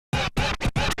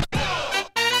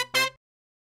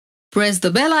Press the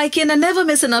bell icon and never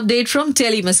miss an update from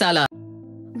TellyMasala.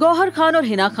 Gauhar Khan और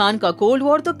हिना खान का cold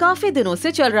war तो काफी दिनों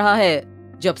से चल रहा है।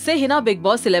 जब से हिना बिग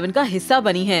बॉस 11 का हिस्सा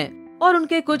बनी है और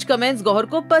उनके कुछ कमेंट्स गौहर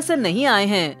को पसंद नहीं आए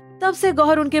हैं, तब से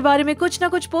गौहर उनके बारे में कुछ न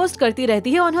कुछ पोस्ट करती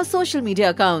रहती है on her social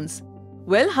media accounts.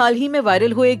 हाल ही में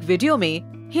वायरल हुए एक वीडियो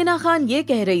में हिना खान ये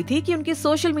कह रही थी कि उनके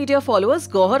social media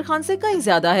followers Gauhar Khan से कहीं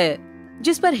ज्यादा है,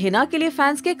 जिस पर हिना के लिए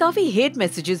फैंस के काफी हेट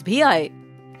मैसेजेस भी आए।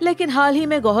 लेकिन हाल ही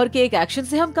में गौहर के एक एक्शन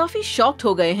से हम काफी शॉक्ड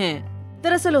हो गए हैं।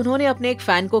 दरअसल उन्होंने अपने एक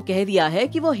फैन को कह दिया है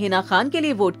कि वो हिना खान के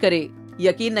लिए वोट करे।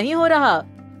 यकीन नहीं हो रहा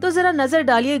तो जरा नजर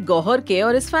डालिए गौहर के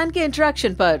और इस फैन के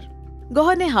इंटरेक्शन पर।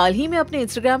 गौहर ने हाल ही में अपने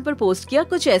इंस्टाग्राम पर पोस्ट किया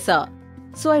कुछ ऐसा।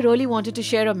 So I really wanted to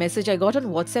share a message I got on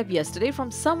WhatsApp yesterday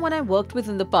from someone I worked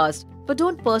with in the past but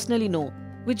don't personally know,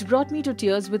 which brought me to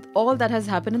tears with all that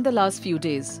has happened in the last few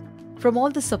days. From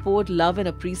all the support, love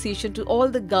and appreciation to all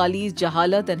the galis,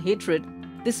 jahalat and hatred,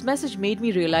 this message made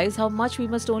me realize how much we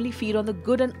must only feed on the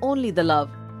good and only the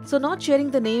love. So not sharing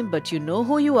the name, but you know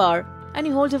who you are and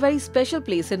you hold a very special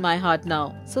place in my heart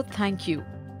now. So thank you.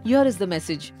 Here is the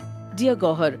message. Dear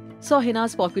Gauahar, saw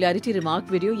Hina's popularity remark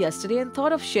video yesterday and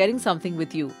thought of sharing something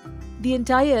with you. The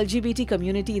entire LGBT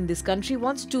community in this country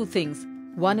wants two things.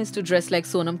 One is to dress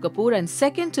like Sonam Kapoor and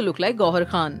second to look like Gauahar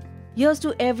Khan. Here's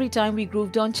to every time we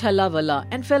grooved on Chhalla Walla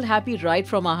and felt happy right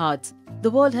from our hearts. The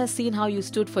world has seen how you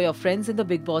stood for your friends in the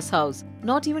Bigg Boss house,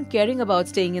 not even caring about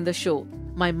staying in the show.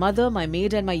 My mother, my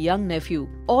maid and my young nephew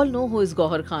all know who is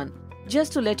Gauahar Khan.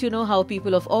 Just to let you know how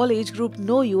people of all age group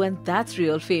know you, and that's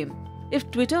real fame. If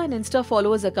Twitter and Insta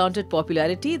followers accounted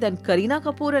popularity, then Kareena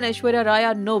Kapoor and Aishwarya Rai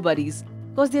are nobodies,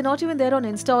 cause they're not even there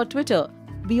on Insta or Twitter.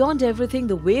 Beyond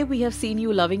everything, the way we have seen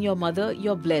you loving your mother,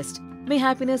 you're blessed. May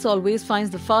happiness always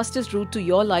finds the fastest route to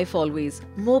your life always.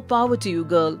 More power to you,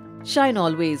 girl. Shine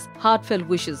always. Heartfelt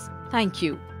wishes. Thank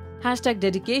you.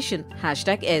 #dedication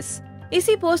 #S।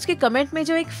 इसी post के comment में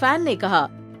जो एक fan ने कहा,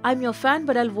 I'm your fan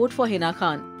but I'll vote for Hina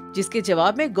Khan, जिसके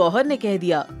जवाब में गौहर ने कह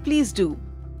दिया, Please do.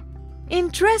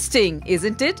 Interesting,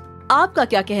 isn't it? आपका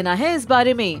क्या कहना है इस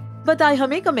बारे में? बताएं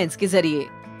हमें कमेंट्स के जरिए।